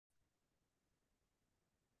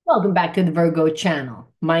Welcome back to the Virgo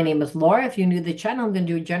channel. My name is Laura. If you're new to the channel, I'm going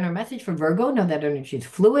to do a general message for Virgo. Know that energy is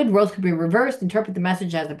fluid. Roles could be reversed. Interpret the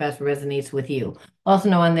message as it best resonates with you. Also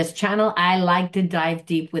know on this channel, I like to dive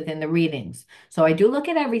deep within the readings. So I do look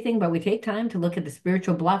at everything, but we take time to look at the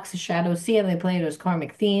spiritual blocks, the shadows, see how they play those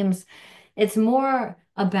karmic themes. It's more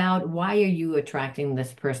about why are you attracting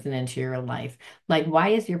this person into your life? Like, why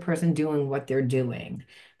is your person doing what they're doing?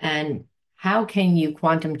 And how can you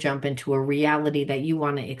quantum jump into a reality that you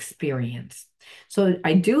want to experience? So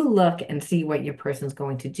I do look and see what your person's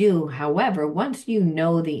going to do. However, once you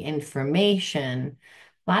know the information,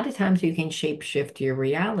 a lot of times you can shape shift your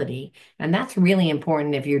reality. And that's really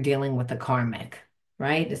important if you're dealing with a karmic,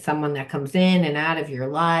 right? It's someone that comes in and out of your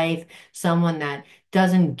life, someone that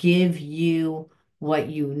doesn't give you what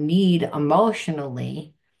you need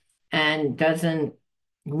emotionally and doesn't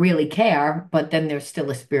really care, but then there's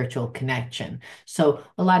still a spiritual connection. So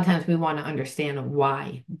a lot of times we want to understand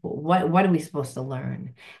why. What are we supposed to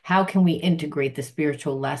learn? How can we integrate the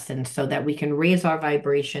spiritual lessons so that we can raise our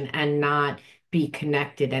vibration and not be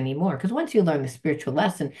connected anymore? Because once you learn the spiritual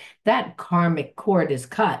lesson, that karmic cord is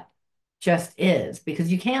cut, just is,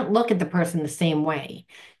 because you can't look at the person the same way.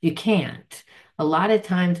 You can't. A lot of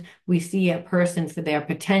times we see a person for their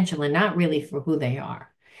potential and not really for who they are.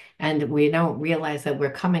 And we don't realize that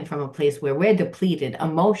we're coming from a place where we're depleted.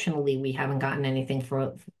 Emotionally, we haven't gotten anything for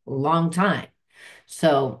a long time.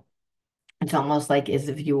 So it's almost like as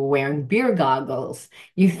if you were wearing beer goggles.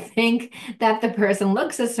 You think that the person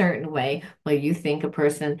looks a certain way, well, you think a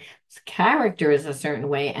person's character is a certain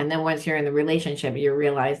way. And then once you're in the relationship, you're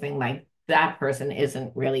realizing like that person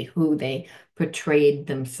isn't really who they portrayed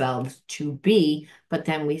themselves to be. But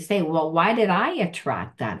then we say, well, why did I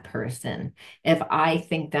attract that person if I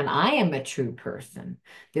think that I am a true person?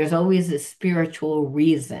 There's always a spiritual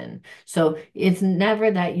reason. So it's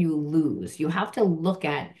never that you lose. You have to look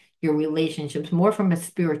at your relationships more from a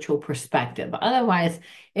spiritual perspective. Otherwise,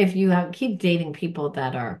 if you keep dating people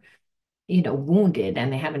that are, wounded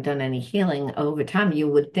and they haven't done any healing over time, you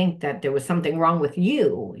would think that there was something wrong with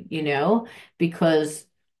you, because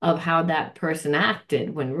of how that person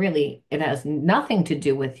acted, when really it has nothing to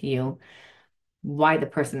do with you why the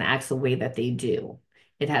person acts the way that they do.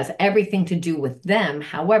 It has everything to do with them.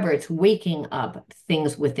 However, it's waking up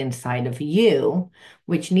things within inside of you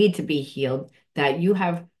which need to be healed that you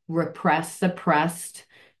have repressed, suppressed.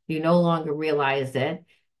 You no longer realize it,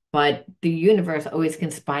 but the universe always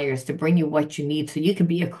conspires to bring you what you need so you can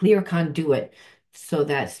be a clear conduit so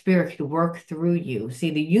that spirit can work through you.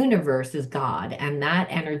 See, the universe is God, and that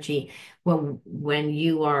energy, when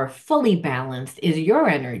you are fully balanced, is your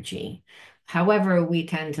energy. However, we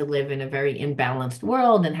tend to live in a very imbalanced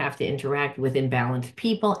world and have to interact with imbalanced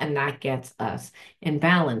people, and that gets us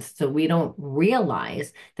imbalanced. So we don't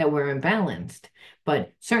realize that we're imbalanced.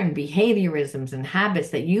 But certain behaviorisms and habits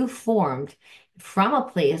that you formed from a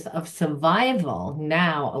place of survival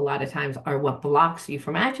now, a lot of times, are what blocks you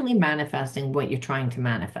from actually manifesting what you're trying to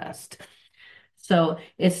manifest. So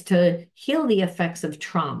it's to heal the effects of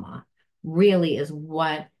trauma, really, is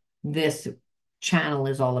what this channel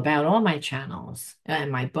is all about. All my channels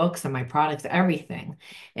and my books and my products, everything.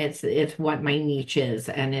 It's what my niche is,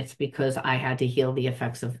 and it's because I had to heal the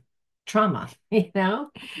effects of trauma,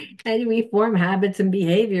 And we form habits and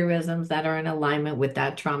behaviorisms that are in alignment with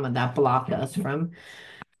that trauma that block us from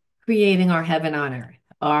creating our heaven on earth.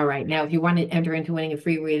 All right. Now, if you want to enter into winning a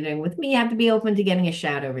free reading with me, you have to be open to getting a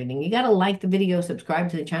shadow reading. You got to like the video, subscribe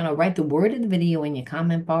to the channel, write the word of the video in your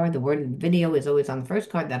comment bar. The word of the video is always on the first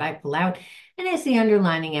card that I pull out, and it's the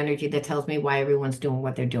underlining energy that tells me why everyone's doing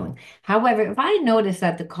what they're doing. However, if I notice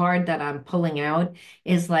that the card that I'm pulling out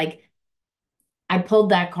is like, I pulled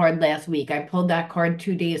that card last week. I pulled that card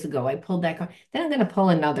 2 days ago. I pulled that card. Then I'm going to pull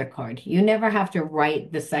another card. You never have to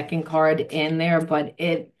write the second card in there, but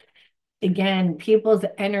again, people's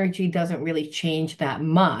energy doesn't really change that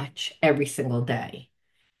much every single day.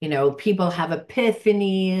 People have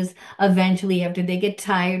epiphanies eventually after they get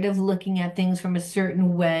tired of looking at things from a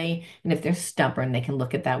certain way. And if they're stubborn, they can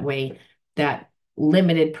look at that way, that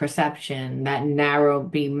limited perception,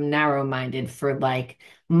 be narrow-minded for like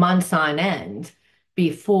months on end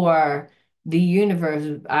before the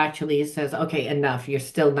universe actually says, okay, enough. You're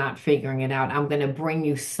still not figuring it out. I'm going to bring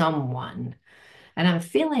you someone, and I'm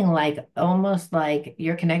feeling like almost like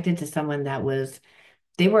you're connected to someone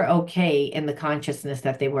they were okay in the consciousness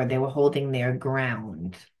that they were holding their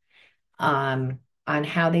ground, on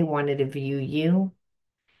how they wanted to view you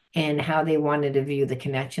and how they wanted to view the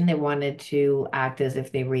connection. They wanted to act as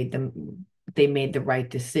if they read they made the right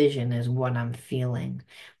decision is what I'm feeling,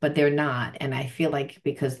 but they're not. And I feel like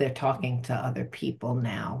because they're talking to other people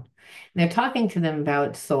now, they're talking to them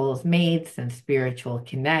about souls mates and spiritual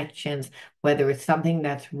connections, whether it's something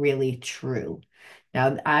that's really true.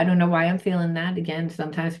 Now, I don't know why I'm feeling that. Again,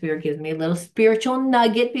 sometimes Spirit gives me a little spiritual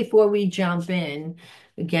nugget before we jump in.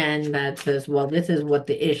 Again, that says, well, this is what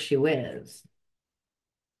the issue is.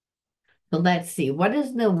 So let's see, what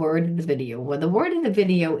is the word of the video? Well, the word of the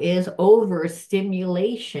video is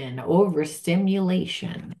overstimulation,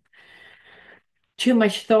 overstimulation. Too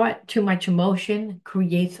much thought, too much emotion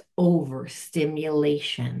creates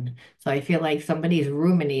overstimulation. So I feel like somebody's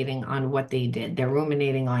ruminating on what they did. They're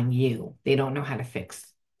ruminating on you. They don't know how to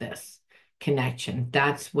fix this connection.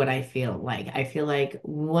 That's what I feel like. I feel like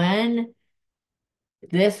when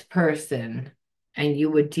this person and you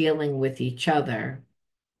were dealing with each other,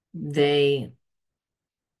 they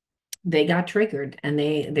got triggered, and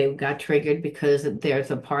they got triggered because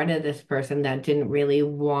there's a part of this person that didn't really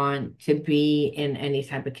want to be in any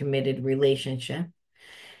type of committed relationship,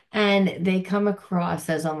 and they come across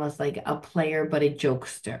as almost like a player but a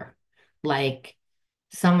jokester, like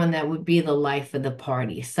someone that would be the life of the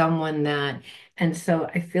party, someone that, and so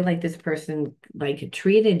I feel like this person like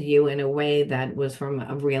treated you in a way that was from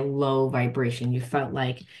a real low vibration. You felt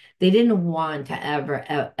like they didn't want to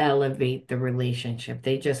ever elevate the relationship.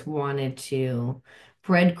 They just wanted to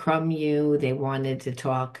breadcrumb you. They wanted to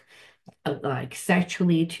talk like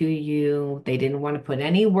sexually to you. They didn't want to put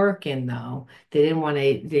any work in though. They didn't want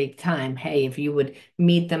to take time. Hey, if you would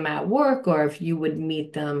meet them at work, or if you would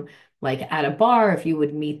meet them like at a bar, if you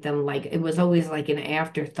would meet them, like it was always like an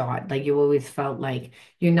afterthought. Like you always felt like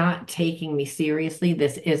you're not taking me seriously.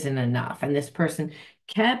 This isn't enough. And this person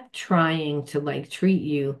kept trying to like treat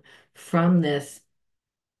you from this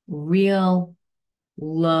real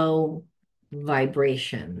low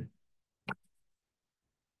vibration.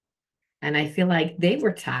 And I feel like they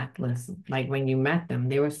were tactless. Like when you met them,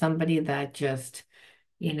 they were somebody that just,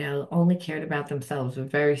 only cared about themselves, were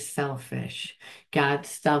very selfish, got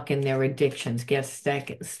stuck in their addictions, get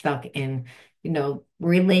stuck in,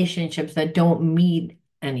 relationships that don't mean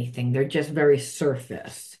anything. They're just very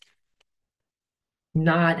surface,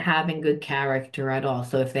 not having good character at all.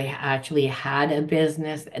 So if they actually had a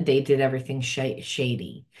business, they did everything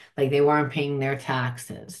shady. Like they weren't paying their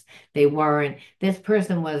taxes. They weren't, this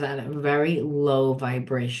person was at a very low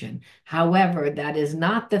vibration. However, that is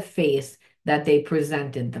not the face that they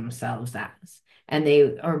presented themselves as. And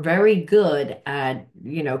they are very good at,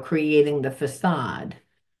 creating the facade.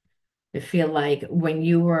 I feel like when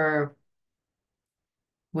you were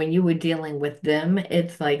dealing with them,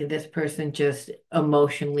 it's like this person just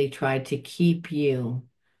emotionally tried to keep you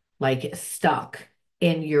like stuck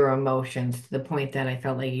in your emotions to the point that I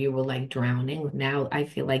felt like you were like drowning. Now I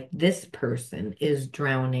feel like this person is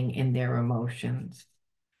drowning in their emotions.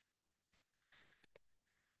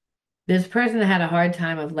 This person had a hard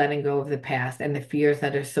time of letting go of the past and the fears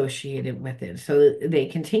that are associated with it. So they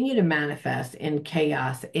continue to manifest in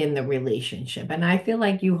chaos in the relationship. And I feel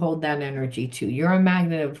like you hold that energy too. You're a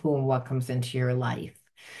magnet of who and what comes into your life.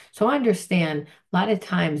 So I understand a lot of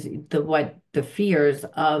times the fears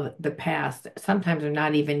of the past sometimes are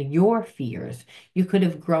not even your fears. You could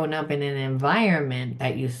have grown up in an environment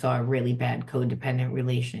that you saw a really bad codependent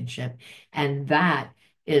relationship, and that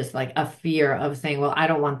is like a fear of saying, well, I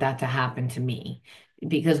don't want that to happen to me,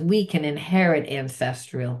 because we can inherit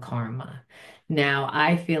ancestral karma. Now,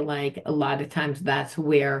 I feel like a lot of times that's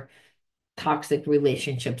where toxic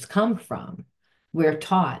relationships come from. We're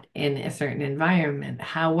taught in a certain environment.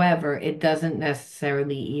 However, it doesn't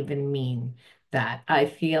necessarily even mean that. I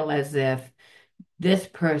feel as if this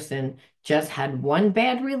person just had one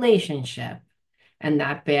bad relationship, and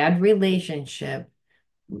that bad relationship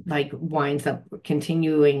like winds up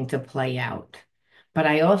continuing to play out. But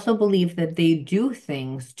I also believe that they do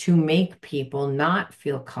things to make people not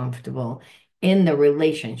feel comfortable in the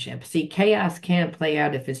relationship. See, chaos can't play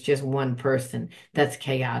out if it's just one person that's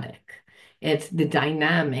chaotic. It's the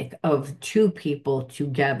dynamic of two people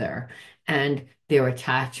together and their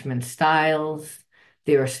attachment styles,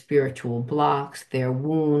 their spiritual blocks, their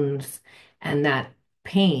wounds, and that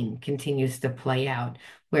pain continues to play out,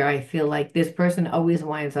 where I feel like this person always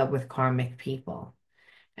winds up with karmic people,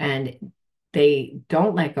 and they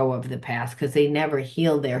don't let go of the past because they never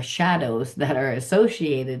heal their shadows that are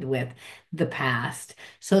associated with the past.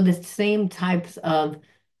 So the same types of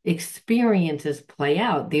experiences play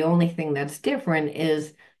out. The only thing that's different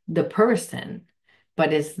is the person,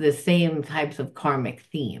 but it's the same types of karmic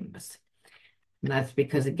themes. And that's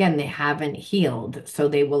because, again, they haven't healed. So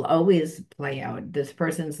they will always play out. This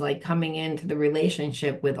person's like coming into the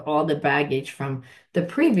relationship with all the baggage from the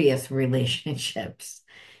previous relationships.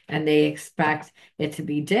 And they expect it to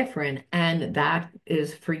be different. And that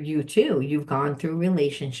is for you too. You've gone through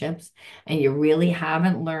relationships and you really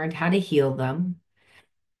haven't learned how to heal them.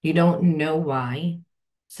 You don't know why.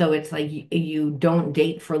 So it's like you don't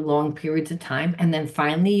date for long periods of time. And then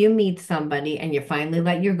finally you meet somebody and you finally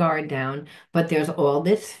let your guard down. But there's all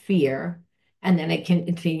this fear. And then it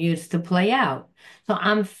continues to play out. So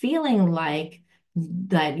I'm feeling like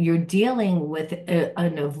that you're dealing with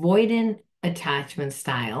an avoidant attachment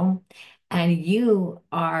style. And you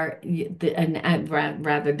are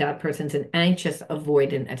rather that person's an anxious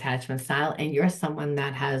avoidant attachment style, and you're someone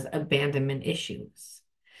that has abandonment issues.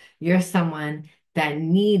 You're someone that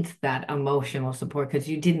needs that emotional support because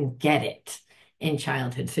you didn't get it in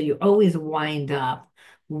childhood. So you always wind up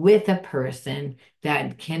with a person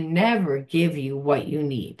that can never give you what you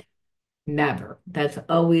need. Never. That's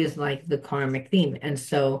always like the karmic theme. And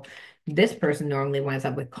so this person normally winds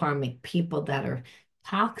up with karmic people that are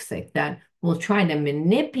toxic, that will try to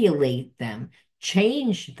manipulate them,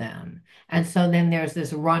 change them. And so then there's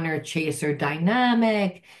this runner chaser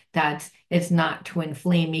dynamic that's it's not twin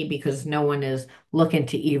flamey because no one is looking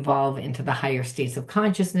to evolve into the higher states of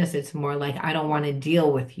consciousness. It's more like, I don't want to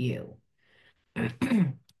deal with you.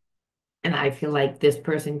 And I feel like this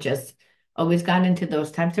person just always got into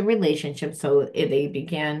those types of relationships. So they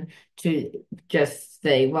began to just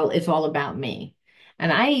say, well, it's all about me.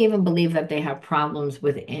 And I even believe that they have problems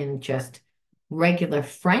within just regular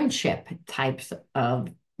friendship types of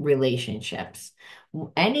relationships.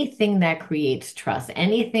 Anything that creates trust,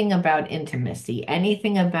 anything about intimacy,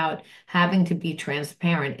 anything about having to be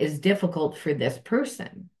transparent is difficult for this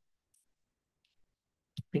person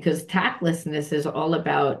because tactlessness is all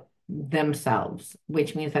about themselves,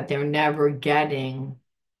 which means that they're never getting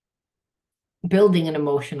building an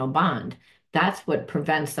emotional bond. That's what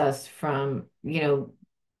prevents us from,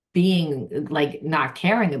 being like not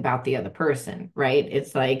caring about the other person, right?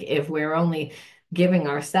 It's like if we're only giving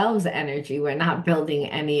ourselves energy, we're not building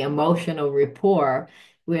any emotional rapport.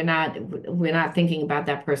 We're not thinking about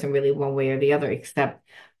that person really one way or the other, except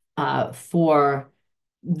for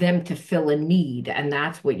them to fill a need. And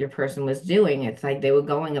that's what your person was doing. It's like they were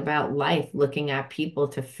going about life looking at people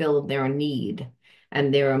to fill their need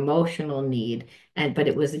and their emotional need. And but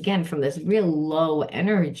it was again from this real low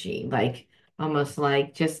energy, like almost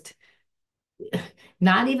like just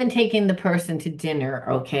not even taking the person to dinner,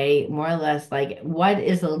 okay? More or less like what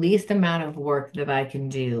is the least amount of work that I can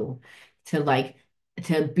do to like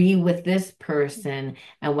to be with this person,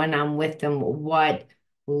 and when I'm with them, what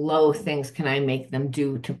low things can I make them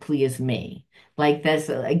do to please me? Like this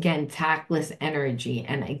again, tactless energy,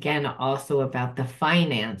 and again also about the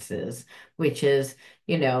finances, which is,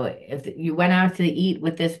 if you went out to eat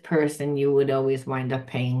with this person, you would always wind up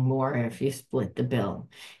paying more if you split the bill.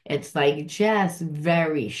 It's like just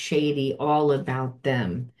very shady, all about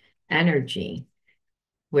them energy,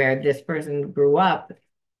 where this person grew up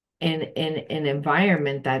in an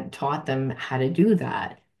environment that taught them how to do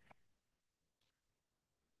that.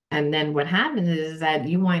 And then what happens is that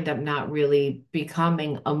you wind up not really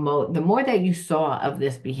becoming the more that you saw of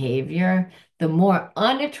this behavior, the more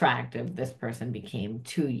unattractive this person became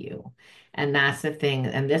to you. And that's the thing.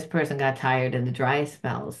 And this person got tired of the dry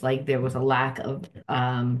spells. Like there was a lack of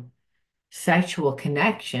sexual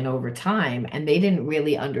connection over time, and they didn't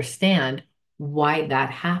really understand why that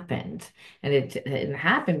happened. And it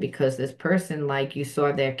happened because this person, like you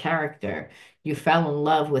saw their character, you fell in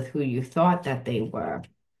love with who you thought that they were,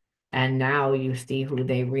 and now you see who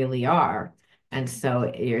they really are. And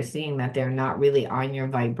so you're seeing that they're not really on your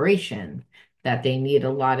vibration, that they need a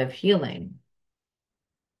lot of healing.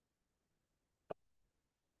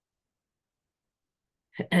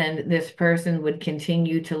 And this person would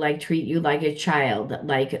continue to like treat you like a child,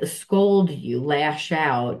 like scold you, lash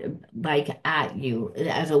out, like at you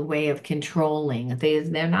as a way of controlling.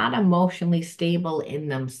 They're not emotionally stable in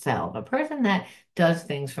themselves. A person that does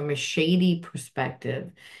things from a shady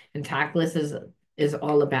perspective, and tactless is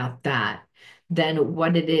all about that. Then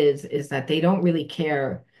what it is that they don't really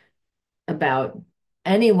care about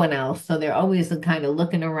anyone else. So they're always kind of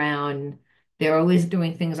looking around. They're always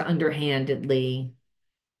doing things underhandedly.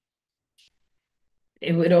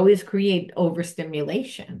 It would always create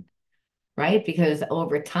overstimulation, right? Because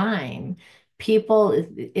over time, people,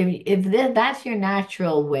 if that's your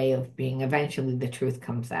natural way of being, eventually the truth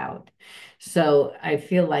comes out. So I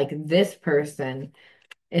feel like this person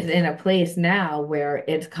is in a place now where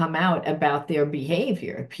it's come out about their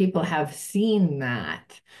behavior. People have seen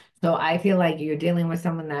that. So I feel like you're dealing with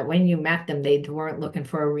someone that when you met them, they weren't looking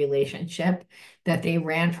for a relationship, that they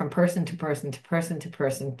ran from person to person to person to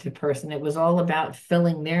person to person. It was all about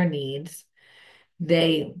filling their needs.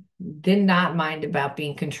 They did not mind about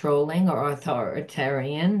being controlling or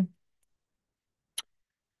authoritarian,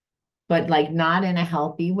 but like not in a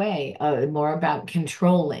healthy way, more about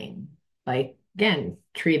controlling. Like, again,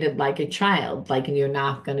 treated like a child, like you're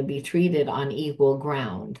not going to be treated on equal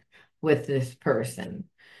ground with this person.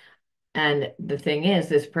 And the thing is,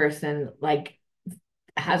 this person like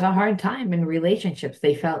has a hard time in relationships.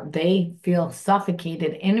 They feel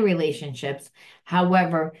suffocated in relationships.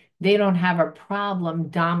 However, they don't have a problem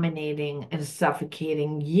dominating and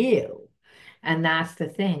suffocating you. And that's the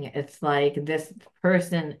thing. It's like this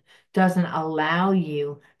person doesn't allow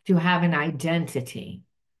you to have an identity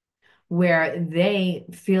where they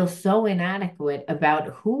feel so inadequate about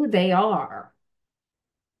who they are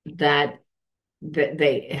that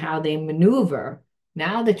they how they maneuver.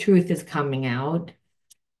 Now the truth is coming out,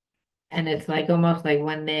 and it's like almost like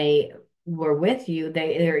when they were with you,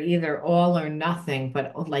 they're either all or nothing,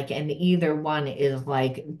 but like and either one is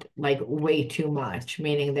like way too much,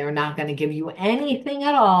 meaning they're not going to give you anything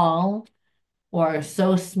at all, or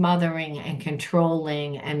so smothering and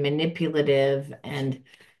controlling and manipulative, and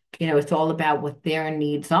it's all about what their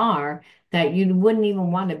needs are, that you wouldn't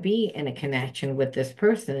even want to be in a connection with this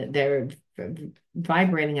person. They're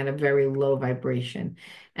vibrating at a very low vibration.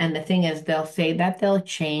 And the thing is, they'll say that they'll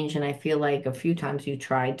change. And I feel like a few times you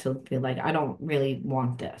tried to be like, I don't really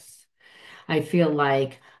want this. I feel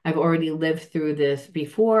like I've already lived through this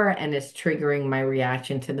before and it's triggering my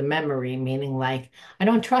reaction to the memory, meaning like, I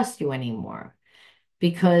don't trust you anymore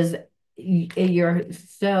because you're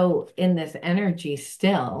so in this energy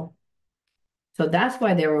still. So that's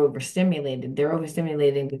why they're overstimulated. They're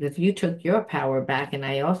overstimulated because you took your power back. And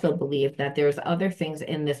I also believe that there's other things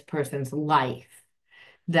in this person's life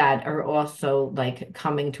that are also like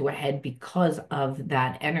coming to a head because of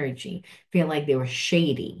that energy. Feel like they were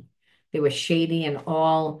shady. They were shady in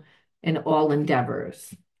all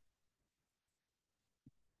endeavors.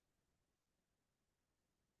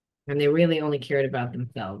 And they really only cared about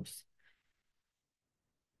themselves.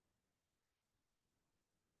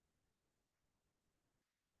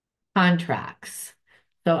 Contracts.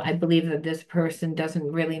 So I believe that this person doesn't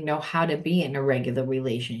really know how to be in a regular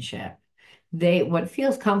relationship. What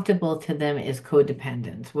feels comfortable to them is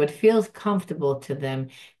codependence. What feels comfortable to them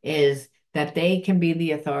is that they can be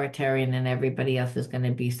the authoritarian and everybody else is going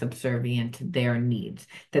to be subservient to their needs,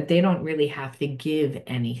 that they don't really have to give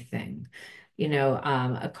anything.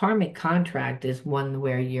 A karmic contract is one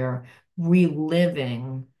where you're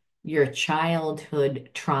reliving your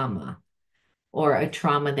childhood trauma or a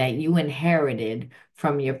trauma that you inherited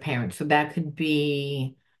from your parents. So that could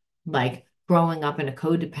be like growing up in a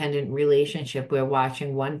codependent relationship where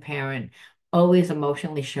watching one parent always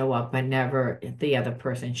emotionally show up, but never the other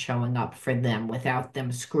person showing up for them without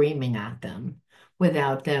them screaming at them,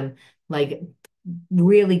 without them like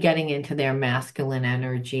really getting into their masculine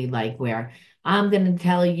energy, like where I'm going to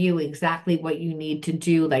tell you exactly what you need to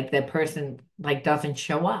do, like the person like doesn't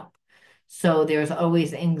show up. So there's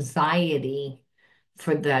always anxiety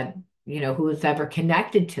for that, who's ever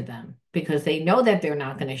connected to them because they know that they're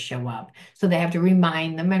not going to show up. So they have to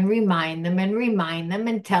remind them and remind them and remind them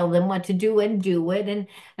and tell them what to do and do it.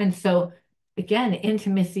 And so again,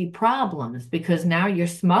 intimacy problems because now you're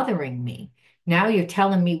smothering me. Now you're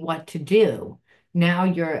telling me what to do. Now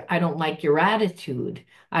I don't like your attitude.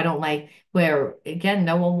 I don't like where, again,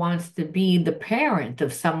 no one wants to be the parent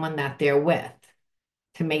of someone that they're with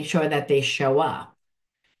to make sure that they show up.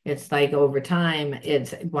 It's like over time,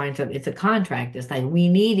 it winds up, it's a contract. It's like we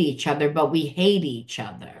need each other, but we hate each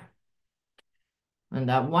other. And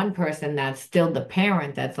that one person that's still the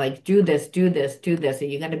parent that's like, do this, do this, do this. Are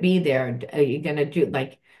you going to be there? Are you going to do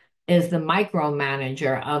like, is the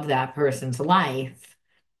micromanager of that person's life,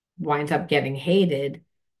 winds up getting hated,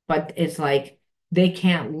 but it's like they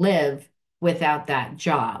can't live without that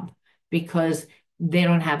job because they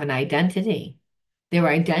don't have an identity. Their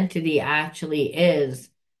identity actually is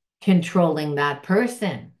controlling that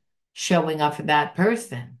person, showing up for that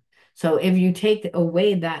person. So if you take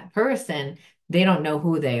away that person, they don't know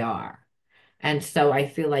who they are. And so I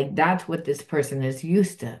feel like that's what this person is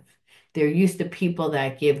used to. They're used to people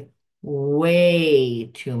that give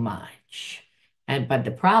way too much. But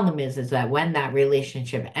the problem is that when that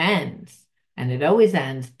relationship ends, and it always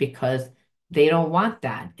ends because they don't want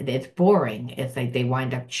that. It's boring. It's like they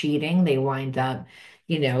wind up cheating. They wind up,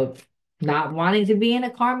 you know, not wanting to be in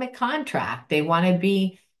a karmic contract. They want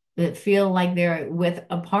to feel like they're with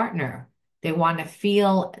a partner. They want to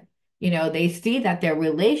feel They see that their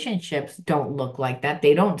relationships don't look like that.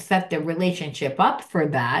 They don't set their relationship up for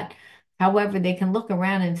that. However, they can look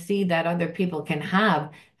around and see that other people can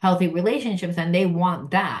have healthy relationships and they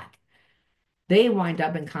want that. They wind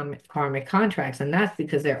up in karmic contracts, and that's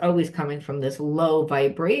because they're always coming from this low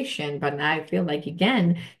vibration. But I feel like,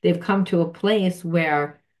 again, they've come to a place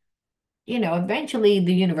where, eventually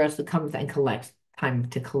the universe comes and collects time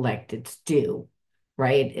to collect its due,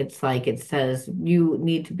 right? It's like it says you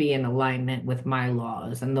need to be in alignment with my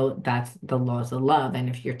laws, and that's the laws of love. And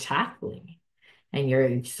if you're tackling and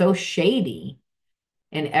you're so shady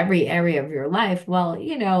in every area of your life, well,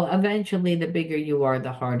 eventually the bigger you are,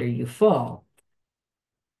 the harder you fall.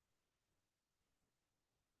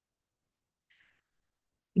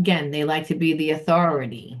 Again, they like to be the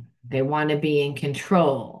authority. They want to be in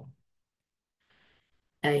control.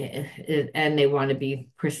 And they want to be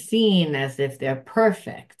seen as if they're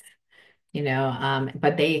perfect.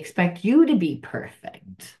 But they expect you to be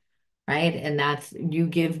perfect, right? And that's you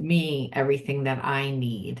give me everything that I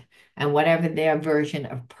need and whatever their version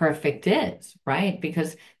of perfect is, right?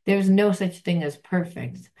 Because there's no such thing as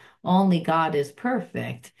perfect. Only God is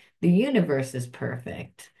perfect. The universe is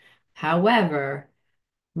perfect. However,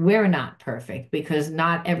 we're not perfect because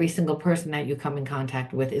not every single person that you come in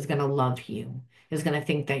contact with is going to love you, is going to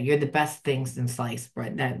think that you're the best thing since sliced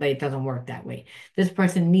bread. That it doesn't work that way. This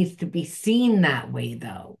person needs to be seen that way,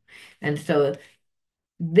 though. And so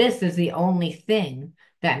this is the only thing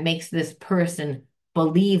that makes this person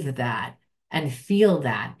believe that and feel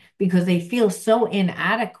that because they feel so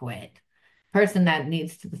inadequate. Person that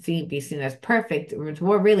needs to be seen as perfect,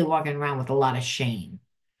 we're really walking around with a lot of shame,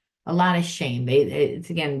 a lot of shame. It's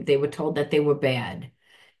again, they were told that they were bad.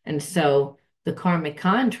 And so the karmic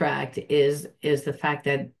contract is the fact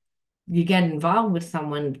that you get involved with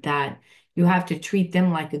someone that you have to treat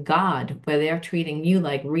them like a god, where they're treating you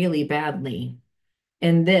like really badly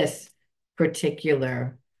in this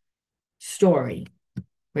particular story,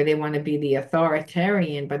 where they want to be the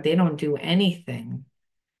authoritarian, but they don't do anything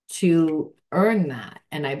to earn that.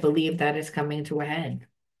 And I believe that is coming to a head.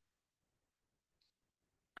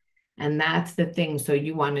 And that's the thing. So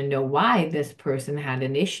you want to know why this person had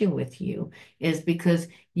an issue with you is because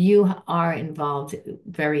you are involved,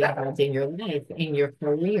 very involved in your life, in your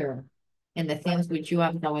career, in the things which you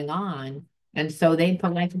have going on. And so they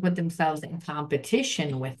like to put themselves in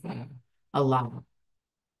competition with them a lot.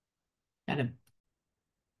 Got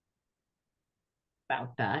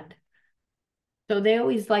about that. So they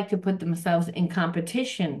always like to put themselves in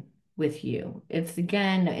competition with you. It's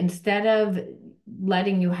again, instead of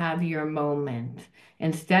letting you have your moment,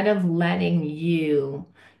 instead of letting you,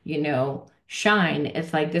 shine,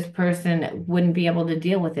 it's like this person wouldn't be able to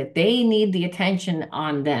deal with it. They need the attention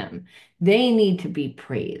on them. They need to be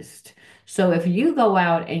praised. So if you go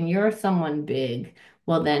out and you're someone big,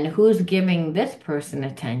 well, then who's giving this person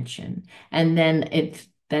attention? And then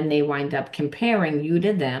they wind up comparing you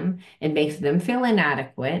to them. It makes them feel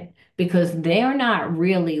inadequate because they're not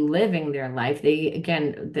really living their life. They,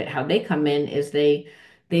 again, how they come in is they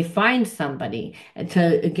find somebody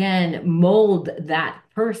to, again, mold that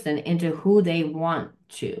person into who they want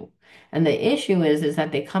to. And the issue is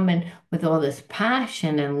that they come in with all this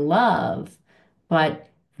passion and love, but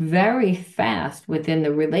very fast within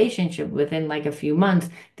the relationship, within like a few months,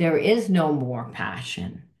 there is no more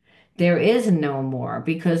passion. There is no more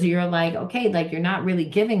because you're like, okay, like you're not really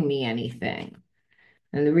giving me anything.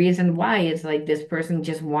 And the reason why is like this person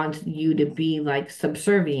just wants you to be like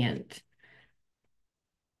subservient.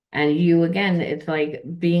 And you, again, it's like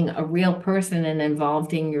being a real person and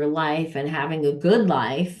involved in your life and having a good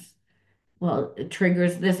life. Well, it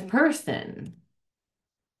triggers this person.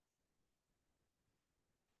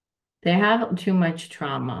 They have too much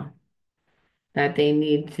trauma that they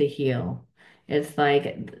need to heal. It's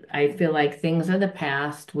like I feel like things of the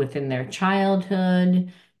past within their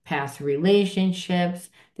childhood, past relationships,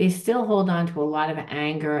 they still hold on to a lot of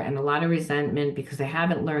anger and a lot of resentment because they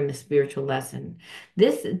haven't learned the spiritual lesson.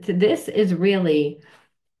 This is really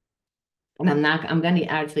and I'm going to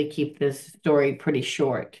actually keep this story pretty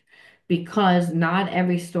short because not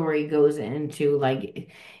every story goes into like,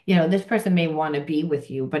 this person may want to be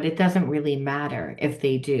with you, but it doesn't really matter if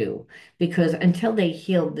they do, because until they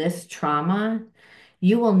heal this trauma,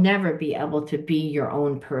 you will never be able to be your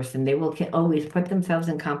own person. They will always put themselves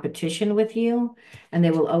in competition with you, and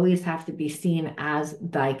they will always have to be seen as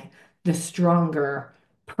like the stronger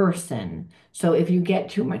person. So if you get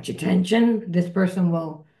too much attention, this person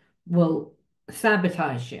will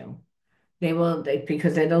sabotage you.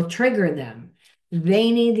 Because it'll trigger them. They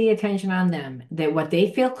need the attention on them. What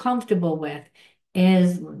they feel comfortable with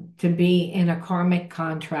is to be in a karmic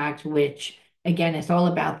contract, which again, it's all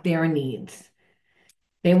about their needs.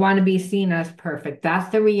 They want to be seen as perfect.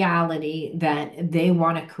 That's the reality that they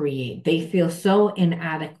want to create. They feel so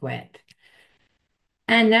inadequate.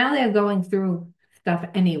 And now they're going through stuff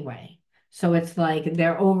anyway. So it's like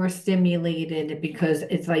they're overstimulated because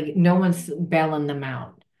it's like no one's bailing them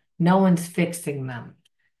out. No one's fixing them.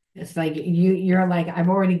 It's like you're like, I've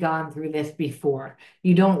already gone through this before.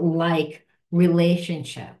 You don't like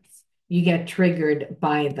relationships. You get triggered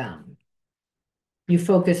by them. You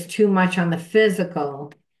focus too much on the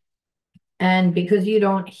physical, and because you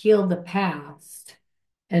don't heal the past,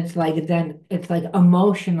 it's like then it's like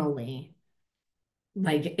emotionally,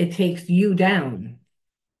 like it takes you down.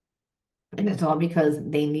 And it's all because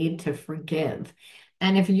they need to forgive.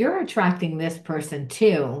 And if you're attracting this person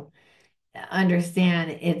too,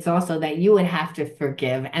 understand it's also that you would have to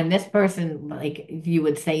forgive. And this person, like you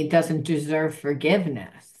would say, doesn't deserve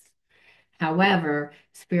forgiveness. However,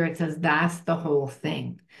 Spirit says that's the whole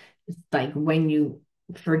thing. It's like when you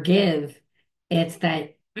forgive, it's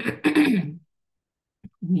that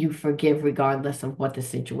you forgive regardless of what the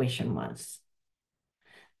situation was.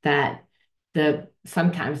 That the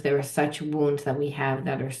sometimes there are such wounds that we have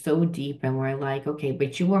that are so deep, and we're like, okay,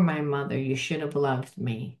 but you were my mother. You should have loved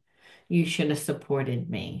me. You should have supported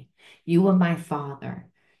me. You were my father.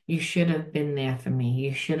 You should have been there for me.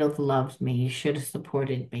 You should have loved me. You should have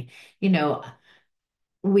supported me. You know,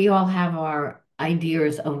 we all have our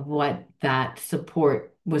ideas of what that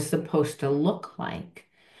support was supposed to look like.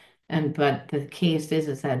 And but the case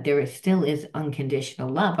is that still is unconditional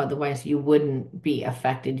love. Otherwise, you wouldn't be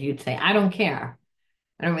affected. You'd say, I don't care.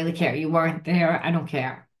 I don't really care. You weren't there. I don't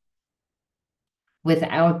care.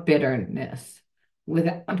 Without bitterness,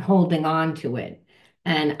 without holding on to it.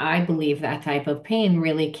 And I believe that type of pain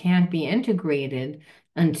really can't be integrated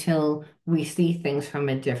until we see things from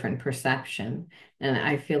a different perception. And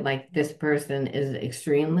I feel like this person is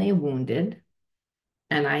extremely wounded.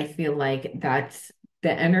 And I feel like that's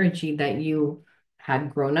the energy that you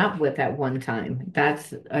had grown up with at one time.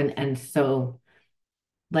 And so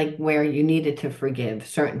like where you needed to forgive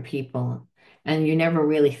certain people and you never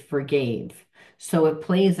really forgave. So it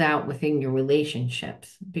plays out within your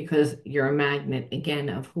relationships because you're a magnet again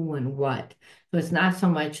of who and what. So it's not so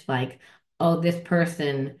much like, oh, this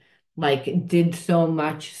person like did so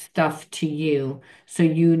much stuff to you, so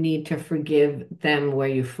you need to forgive them where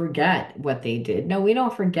you forget what they did. No, we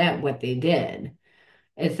don't forget what they did.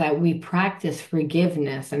 It's that we practice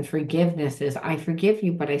forgiveness, and forgiveness is I forgive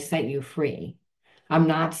you, but I set you free. I'm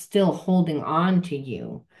not still holding on to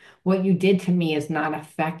you. What you did to me is not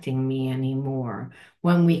affecting me anymore.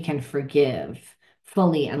 When we can forgive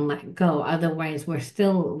fully and let go. Otherwise, we're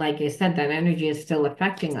still, like I said, that energy is still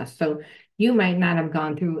affecting us. So you might not have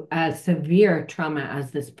gone through as severe trauma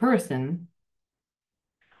as this person,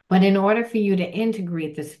 but in order for you to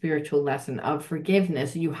integrate the spiritual lesson of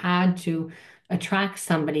forgiveness, you had to attract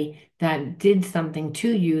somebody that did something to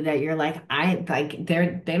you that you're like, I like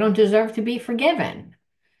they don't deserve to be forgiven.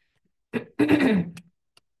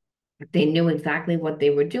 They knew exactly what they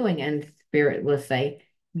were doing, and spirit will say,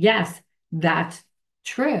 yes, that's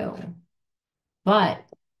true. But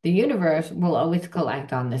the universe will always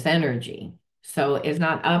collect on this energy. So it's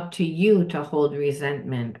not up to you to hold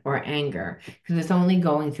resentment or anger because it's only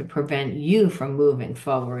going to prevent you from moving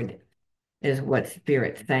forward, is what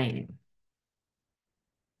Spirit's saying.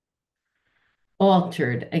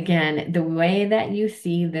 Altered. Again, the way that you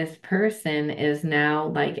see this person is now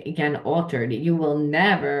like again altered. You will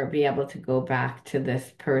never be able to go back to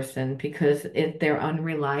this person because they're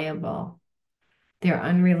unreliable. They're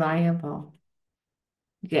unreliable.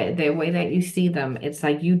 Yeah, the way that you see them, it's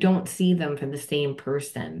like you don't see them for the same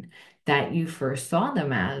person that you first saw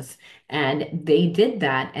them as. And they did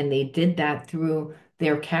that, and they did that through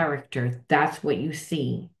their character. That's what you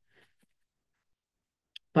see.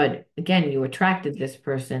 But again, you attracted this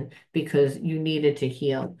person because you needed to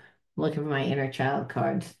heal. Looking for my inner child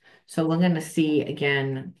cards. So we're going to see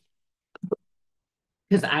again,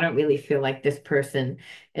 because I don't really feel like this person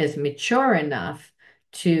is mature enough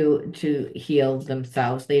to heal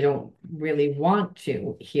themselves. They don't really want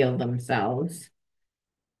to heal themselves.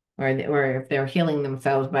 Or if they're healing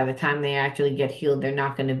themselves, by the time they actually get healed, they're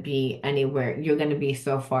not going to be anywhere. You're going to be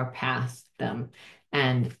so far past them.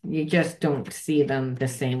 And you just don't see them the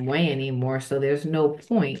same way anymore. So there's no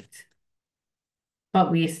point.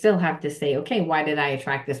 But we still have to say, okay, why did I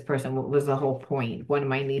attract this person? What was the whole point? What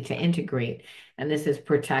do I need to integrate? And this is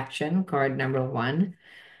protection, card number one.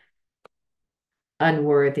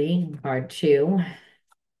 Unworthy, card two.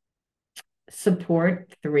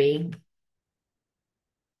 Support, three.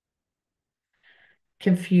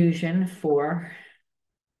 confusion 4,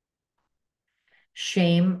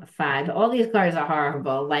 shame 5. All these cards are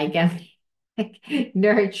horrible. Like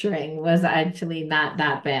nurturing was actually not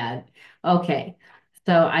that bad. Okay.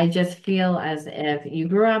 So I just feel as if you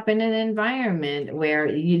grew up in an environment where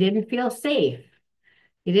you didn't feel safe.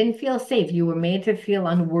 You didn't feel safe. You were made to feel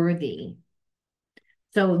unworthy.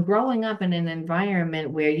 So growing up in an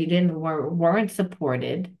environment where you didn't weren't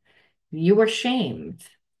supported, you were shamed.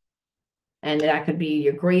 And that could be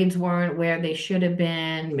your grades weren't where they should have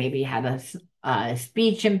been. Maybe you had a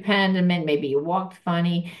speech impediment. Maybe you walked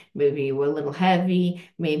funny. Maybe you were a little heavy.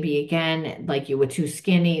 Maybe again, like you were too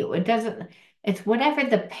skinny. It doesn't, it's whatever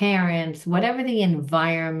the parents, whatever the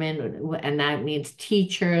environment, and that means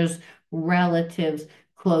teachers, relatives,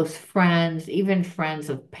 close friends, even friends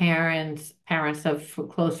of parents, parents of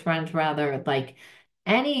close friends, rather, like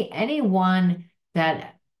anyone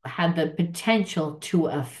that had the potential to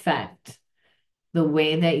affect the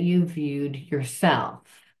way that you viewed yourself.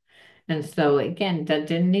 And so, again, that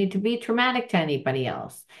didn't need to be traumatic to anybody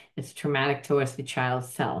else. It's traumatic towards the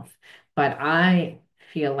child's self. But I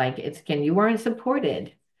feel like it's, again, you weren't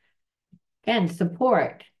supported. Again,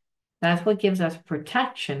 support. That's what gives us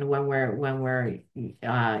protection when we're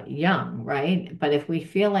young, right? But if we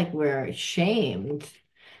feel like we're ashamed,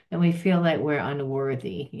 then we feel like we're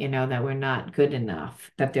unworthy, that we're not good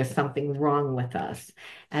enough, that there's something wrong with us.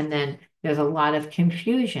 And then there's a lot of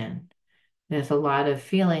confusion. There's a lot of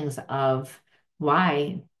feelings of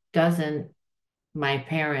why doesn't my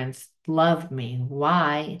parents love me?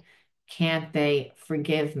 Why can't they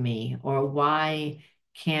forgive me? Or why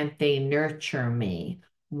can't they nurture me?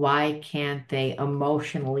 Why can't they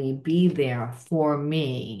emotionally be there for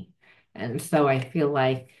me? And so I feel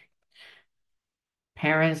like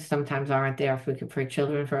parents sometimes aren't there for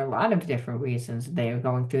children for a lot of different reasons. They are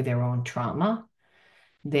going through their own trauma.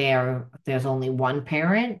 There's only one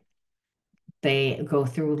parent. They go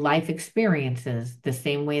through life experiences the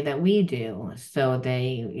same way that we do. So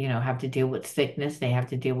they, have to deal with sickness, they have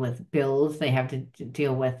to deal with bills, they have to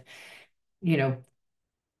deal with, you know,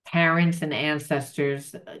 parents and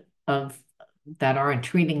ancestors of that aren't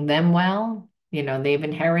treating them well. They've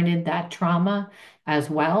inherited that trauma as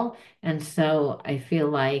well. And so I feel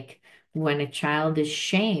like when a child is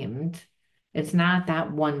shamed, it's not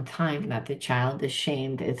that one time that the child is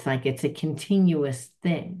shamed. It's like it's a continuous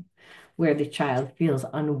thing where the child feels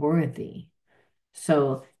unworthy.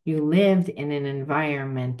 So you lived in an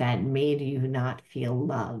environment that made you not feel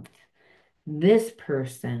loved. This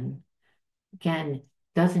person, again,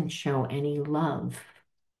 doesn't show any love.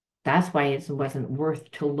 That's why it wasn't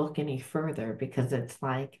worth to look any further because it's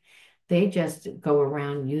like they just go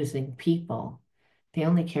around using people. They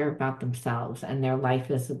only care about themselves and their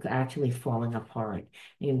life is actually falling apart.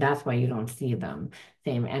 And that's why you don't see them.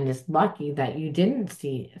 Same. And it's lucky that you didn't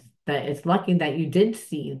see that it's lucky that you did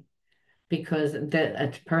see because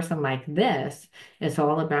a person like this is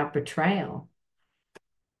all about betrayal.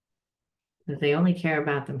 They only care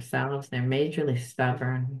about themselves. They're majorly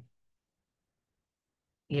stubborn.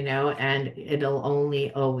 And it'll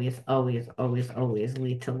only always, always, always, always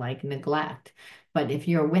lead to like neglect. But if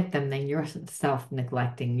you're with them, then you're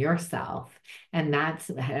self-neglecting yourself. And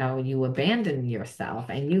that's how you abandon yourself.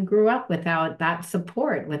 And you grew up without that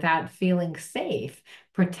support, without feeling safe,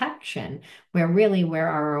 protection. We're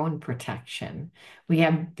our own protection. We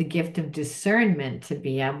have the gift of discernment to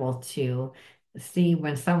be able to see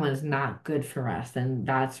when someone's not good for us. And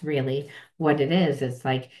that's really what it is. It's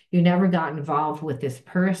like you never got involved with this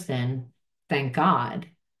person, thank God,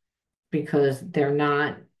 because they're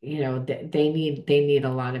not, they need a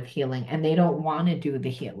lot of healing and they don't want to do the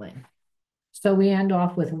healing. So we end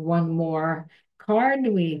off with one more card.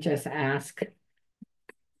 We just ask a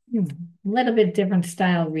little bit different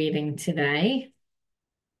style reading today.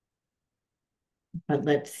 But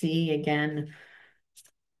let's see again.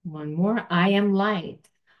 One more. I am light.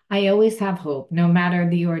 I always have hope, no matter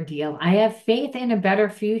the ordeal. I have faith in a better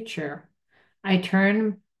future. I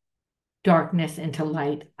turn darkness into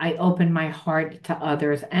light. I open my heart to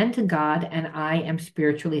others and to God, and I am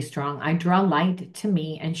spiritually strong. I draw light to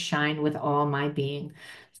me and shine with all my being.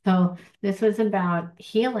 So this was about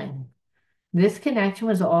healing. This connection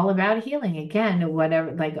was all about healing. Again,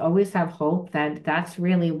 whatever, like always have hope that that's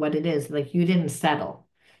really what it is. Like you didn't settle.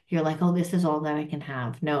 You're like, oh, this is all that I can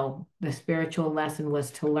have. No, the spiritual lesson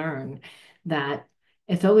was to learn that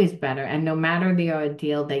it's always better. And no matter the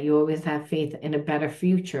ordeal, that you always have faith in a better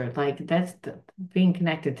future. Like being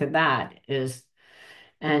connected to that is,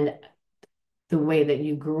 and the way that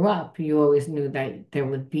you grew up, you always knew that there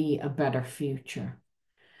would be a better future.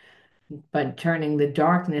 but turning the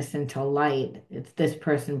darkness into light. It's this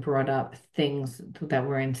person brought up things that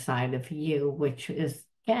were inside of you, which is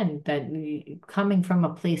again coming from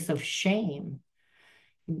a place of shame.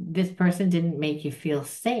 This person didn't make you feel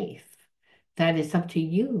safe. That is up to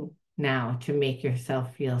you now to make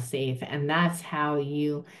yourself feel safe. And that's how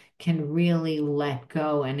you can really let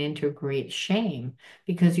go and integrate shame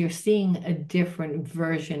because you're seeing a different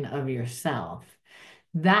version of yourself.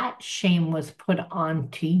 That shame was put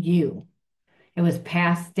onto you. It was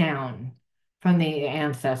passed down from the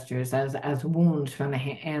ancestors as wounds from the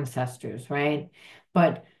ancestors, right?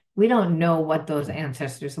 But we don't know what those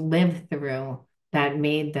ancestors lived through that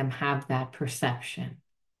made them have that perception.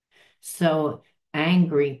 So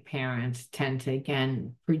angry parents tend to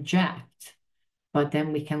again project, but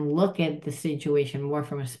then we can look at the situation more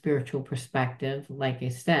from a spiritual perspective, like I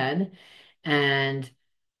said. And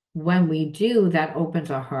when we do, that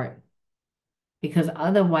opens our heart. Because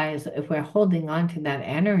otherwise, if we're holding on to that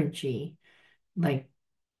energy, like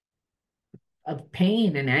of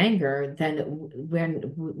pain and anger, then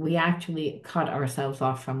when we actually cut ourselves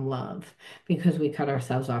off from love, because we cut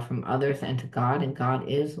ourselves off from others and to God, and God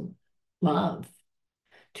is love.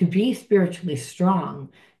 To be spiritually strong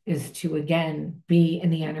is to again be in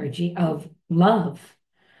the energy of love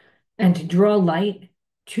and to draw light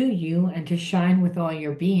to you and to shine with all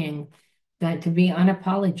your being, that to be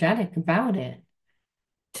unapologetic about it,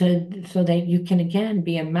 to so that you can again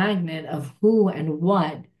be a magnet of who and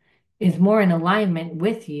what is more in alignment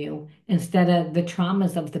with you instead of the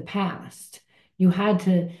traumas of the past. You had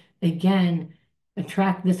to again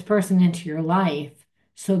attract this person into your life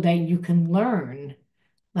so that you can learn,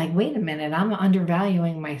 like, wait a minute, I'm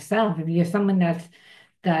undervaluing myself. If you're someone that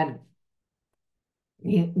the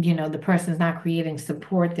person's not creating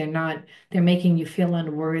support, they're making you feel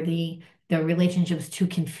unworthy, the relationship's too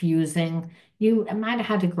confusing. You might have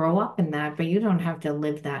had to grow up in that, but you don't have to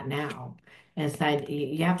live that now. It's that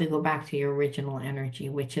you have to go back to your original energy,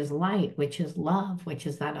 which is light, which is love, which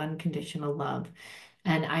is that unconditional love.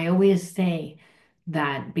 And I always say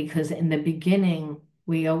that because in the beginning,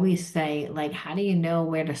 we always say, like, how do you know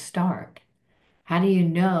where to start? How do you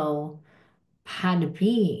know how to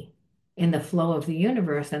be in the flow of the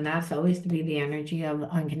universe? And that's always to be the energy of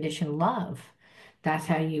unconditional love. That's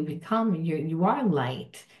how you become, you are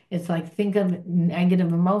light. It's like, think of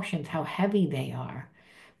negative emotions, how heavy they are.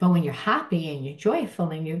 But when you're happy and you're joyful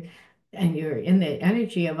and you're in the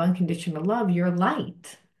energy of unconditional love, you're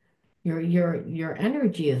light. Your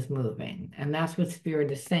energy is moving. And that's what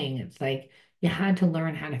Spirit is saying. It's like you had to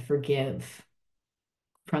learn how to forgive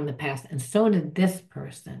from the past, and so did this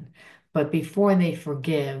person. But before they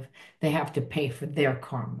forgive, they have to pay for their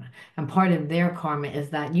karma. And part of their karma is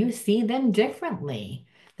that you see them differently.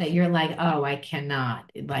 That you're like, oh, I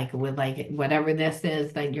cannot, like with like whatever this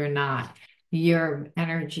is, that you're not. Your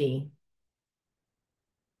energy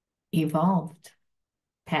evolved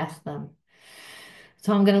past them.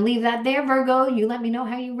 So I'm going to leave that there, Virgo. You let me know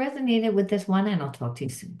how you resonated with this one, and I'll talk to you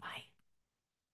soon. Bye.